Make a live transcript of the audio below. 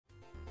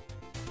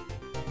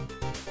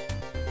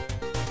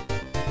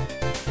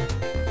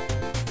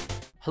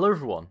Hello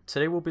everyone,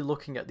 today we'll be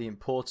looking at the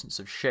importance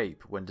of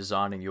shape when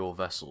designing your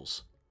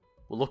vessels.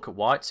 We'll look at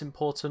why it's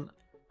important,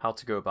 how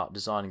to go about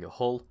designing a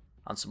hull,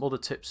 and some other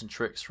tips and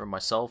tricks from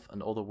myself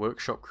and other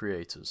workshop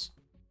creators.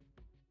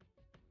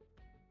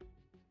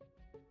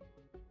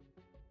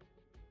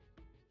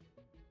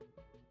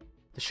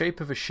 The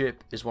shape of a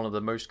ship is one of the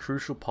most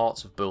crucial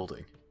parts of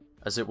building,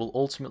 as it will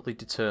ultimately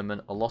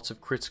determine a lot of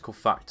critical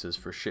factors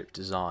for a ship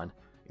design,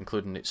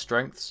 including its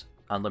strengths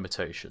and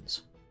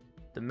limitations.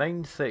 The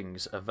main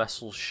things a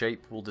vessel's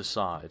shape will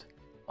decide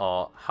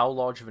are how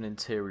large of an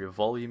interior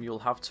volume you'll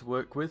have to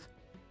work with,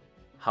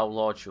 how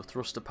large your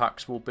thruster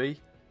packs will be,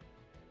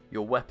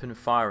 your weapon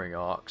firing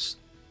arcs,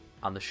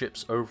 and the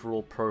ship's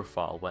overall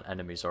profile when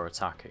enemies are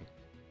attacking.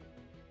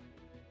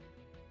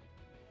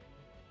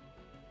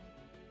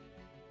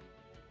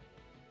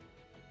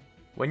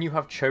 When you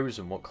have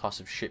chosen what class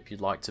of ship you'd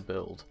like to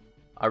build,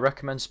 I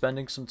recommend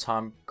spending some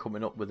time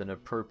coming up with an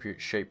appropriate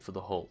shape for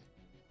the hull.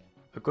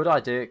 A good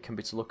idea can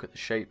be to look at the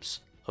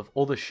shapes of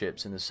other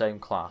ships in the same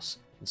class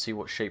and see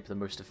what shape the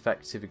most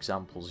effective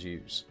examples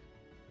use.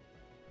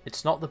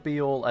 It's not the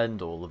be-all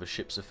end-all of a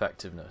ship's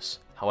effectiveness,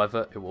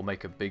 however it will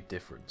make a big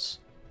difference.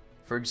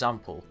 For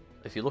example,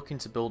 if you're looking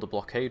to build a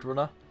blockade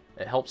runner,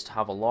 it helps to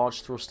have a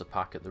large thruster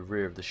pack at the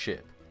rear of the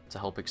ship to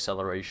help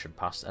acceleration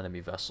past enemy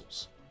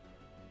vessels.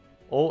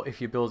 Or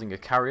if you're building a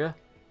carrier,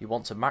 you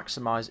want to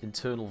maximise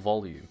internal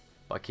volume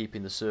by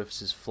keeping the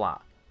surfaces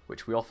flat,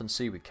 which we often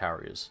see with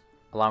carriers,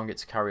 allowing it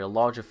to carry a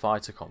larger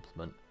fighter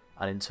complement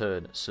and in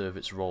turn serve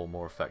its role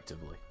more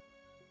effectively.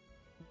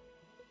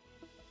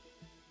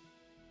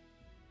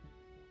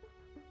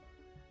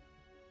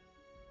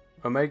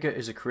 Omega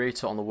is a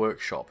creator on the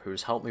workshop who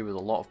has helped me with a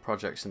lot of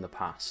projects in the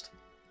past.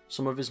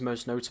 Some of his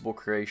most notable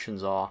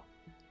creations are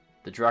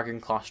the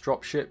Dragon class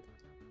dropship,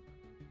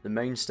 the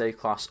Mainstay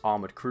class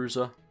armoured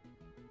cruiser,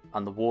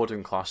 and the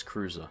Warden class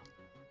cruiser.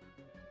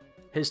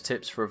 His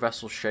tips for a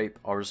vessel's shape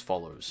are as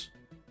follows.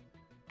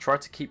 Try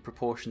to keep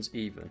proportions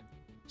even,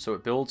 so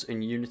it builds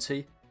in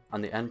unity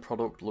and the end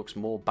product looks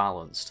more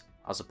balanced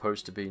as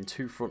opposed to being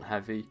too front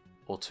heavy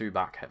or too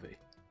back heavy.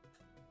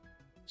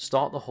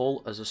 Start the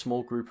hull as a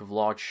small group of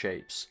large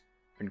shapes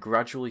and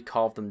gradually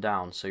carve them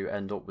down so you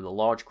end up with a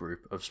large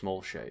group of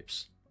small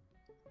shapes.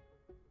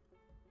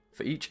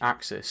 For each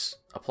axis,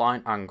 apply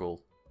an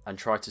angle and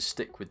try to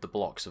stick with the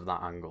blocks of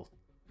that angle.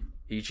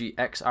 E.g.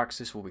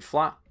 x-axis will be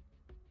flat,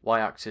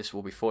 y-axis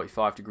will be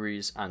 45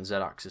 degrees and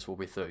z-axis will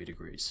be 30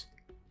 degrees.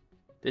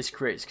 This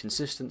creates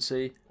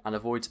consistency and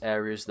avoids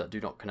areas that do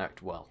not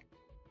connect well.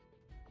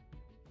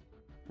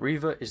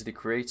 Reaver is the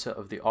creator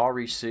of the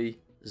REC,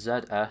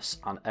 ZS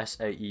and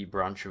SAE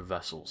branch of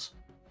vessels.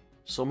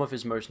 Some of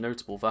his most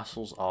notable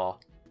vessels are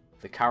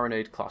the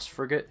Carronade class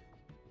frigate,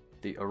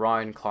 the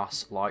Orion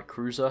class light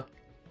cruiser,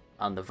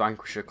 and the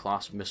Vanquisher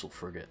class missile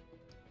frigate.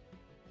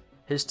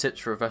 His tips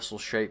for a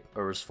vessel's shape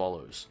are as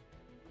follows.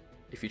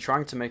 If you're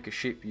trying to make a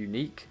ship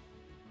unique,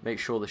 make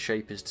sure the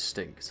shape is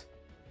distinct.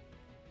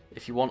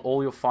 If you want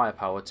all your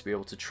firepower to be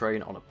able to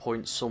train on a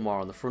point somewhere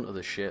on the front of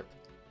the ship,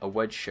 a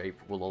wedge shape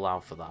will allow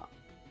for that.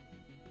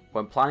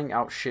 When planning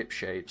out ship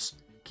shapes,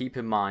 keep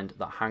in mind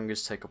that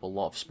hangars take up a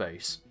lot of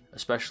space,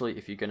 especially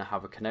if you're going to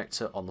have a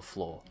connector on the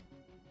floor.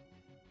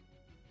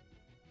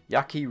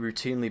 Yaki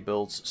routinely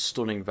builds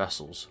stunning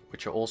vessels,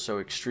 which are also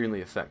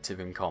extremely effective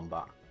in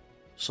combat.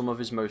 Some of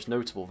his most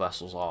notable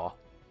vessels are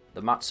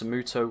the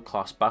Matsumoto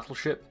class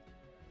battleship,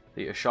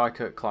 the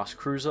Ashika class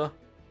cruiser,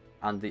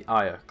 and the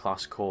Aya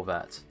class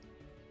corvette.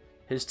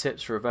 His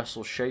tips for a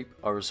vessel's shape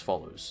are as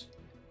follows.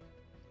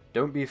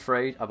 Don't be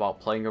afraid about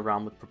playing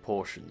around with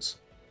proportions.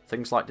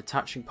 Things like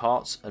detaching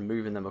parts and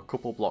moving them a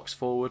couple blocks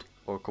forward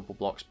or a couple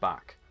blocks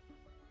back.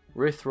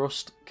 Rear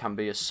thrust can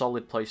be a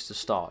solid place to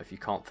start if you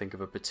can't think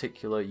of a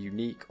particular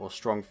unique or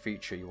strong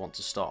feature you want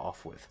to start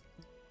off with.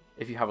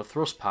 If you have a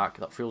thrust pack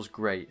that feels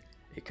great,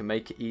 it can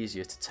make it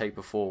easier to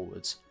taper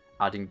forwards,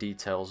 adding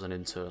details and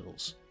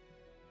internals.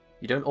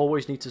 You don't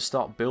always need to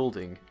start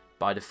building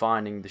by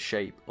defining the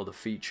shape or the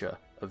feature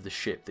of the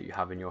ship that you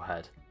have in your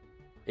head.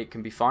 It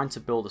can be fine to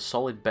build a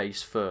solid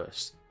base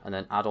first and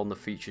then add on the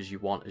features you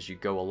want as you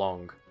go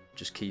along,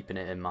 just keeping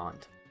it in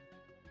mind.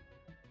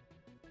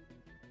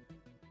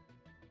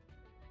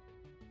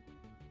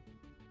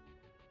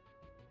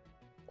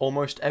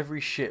 Almost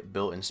every ship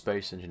built in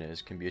Space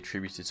Engineers can be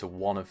attributed to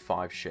one of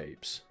 5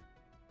 shapes.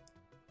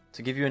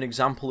 To give you an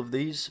example of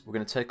these, we're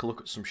going to take a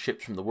look at some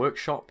ships from the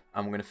workshop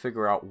and we're going to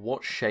figure out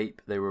what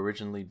shape they were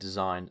originally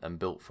designed and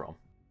built from.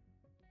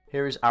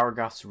 Here is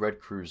Aragath's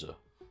Red Cruiser,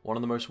 one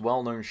of the most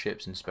well-known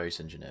ships in Space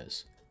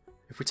Engineers.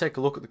 If we take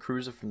a look at the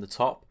cruiser from the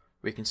top,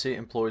 we can see it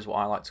employs what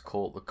I like to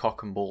call the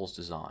cock and balls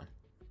design.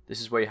 This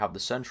is where you have the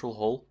central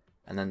hull,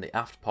 and then the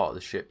aft part of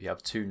the ship you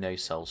have 2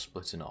 nacelles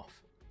splitting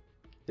off.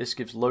 This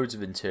gives loads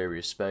of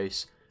interior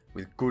space,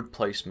 with good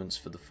placements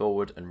for the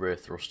forward and rear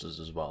thrusters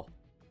as well.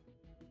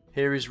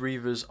 Here is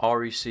Reaver's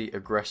REC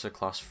Aggressor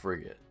class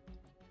frigate.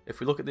 If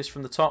we look at this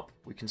from the top,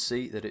 we can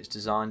see that it's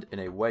designed in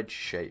a wedge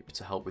shape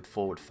to help with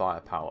forward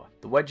firepower.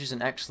 The wedge is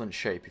an excellent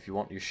shape if you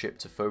want your ship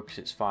to focus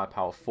its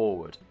firepower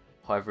forward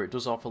however it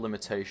does offer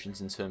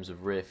limitations in terms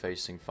of rear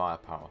facing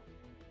firepower.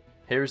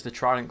 Here is the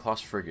Trident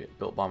class frigate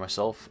built by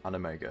myself and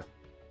Omega.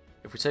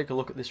 If we take a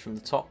look at this from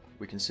the top,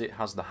 we can see it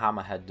has the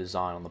hammerhead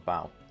design on the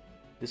bow.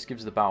 This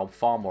gives the bow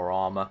far more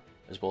armour,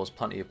 as well as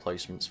plenty of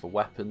placements for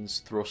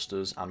weapons,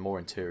 thrusters and more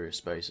interior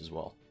space as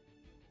well.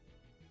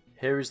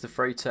 Here is the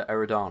freighter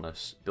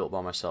Eridanus, built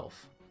by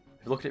myself.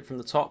 If we look at it from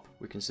the top,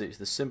 we can see it's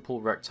the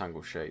simple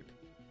rectangle shape.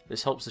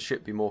 This helps the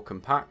ship be more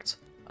compact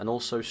and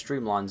also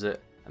streamlines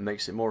it and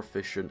makes it more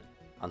efficient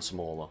and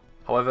smaller.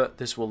 However,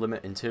 this will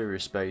limit interior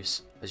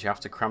space as you have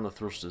to cram the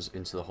thrusters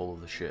into the hull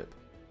of the ship.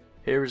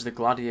 Here is the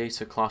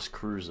Gladiator class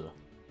cruiser.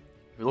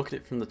 If we look at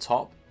it from the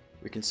top,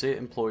 we can see it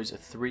employs a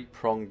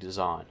three-pronged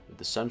design with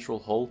the central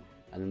hull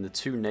and then the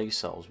two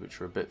nacelles which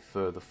are a bit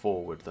further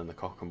forward than the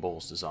cock and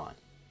balls design.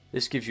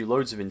 This gives you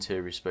loads of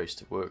interior space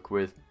to work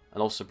with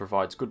and also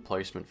provides good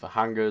placement for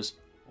hangars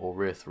or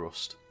rear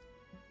thrust.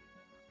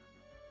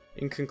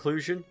 In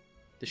conclusion,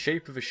 the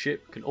shape of a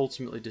ship can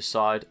ultimately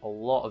decide a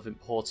lot of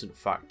important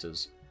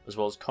factors, as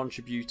well as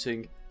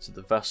contributing to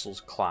the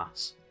vessel's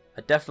class.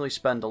 I definitely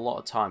spend a lot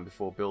of time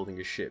before building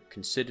a ship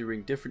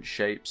considering different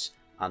shapes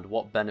and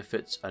what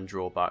benefits and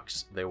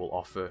drawbacks they will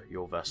offer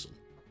your vessel.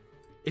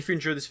 If you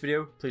enjoyed this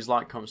video, please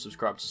like, comment,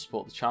 subscribe to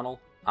support the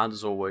channel, and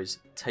as always,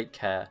 take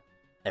care,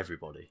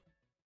 everybody.